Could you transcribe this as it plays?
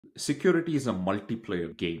Security is a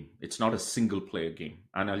multiplayer game. It's not a single player game.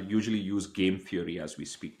 And I'll usually use game theory as we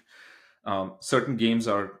speak. Certain games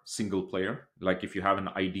are single player, like if you have an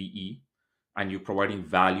IDE and you're providing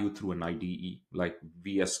value through an IDE, like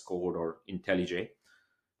VS Code or IntelliJ,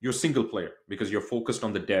 you're single player because you're focused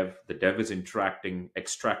on the dev. The dev is interacting,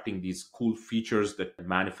 extracting these cool features that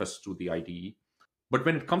manifest through the IDE. But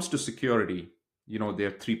when it comes to security, there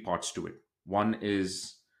are three parts to it. One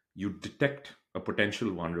is you detect a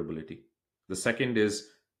potential vulnerability. The second is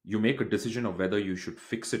you make a decision of whether you should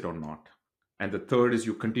fix it or not. And the third is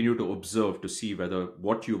you continue to observe to see whether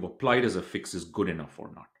what you've applied as a fix is good enough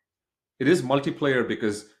or not. It is multiplayer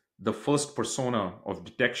because the first persona of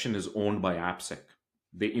detection is owned by AppSec.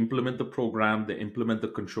 They implement the program, they implement the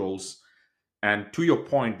controls. And to your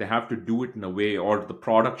point, they have to do it in a way, or the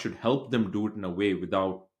product should help them do it in a way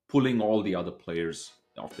without pulling all the other players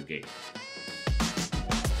off the game.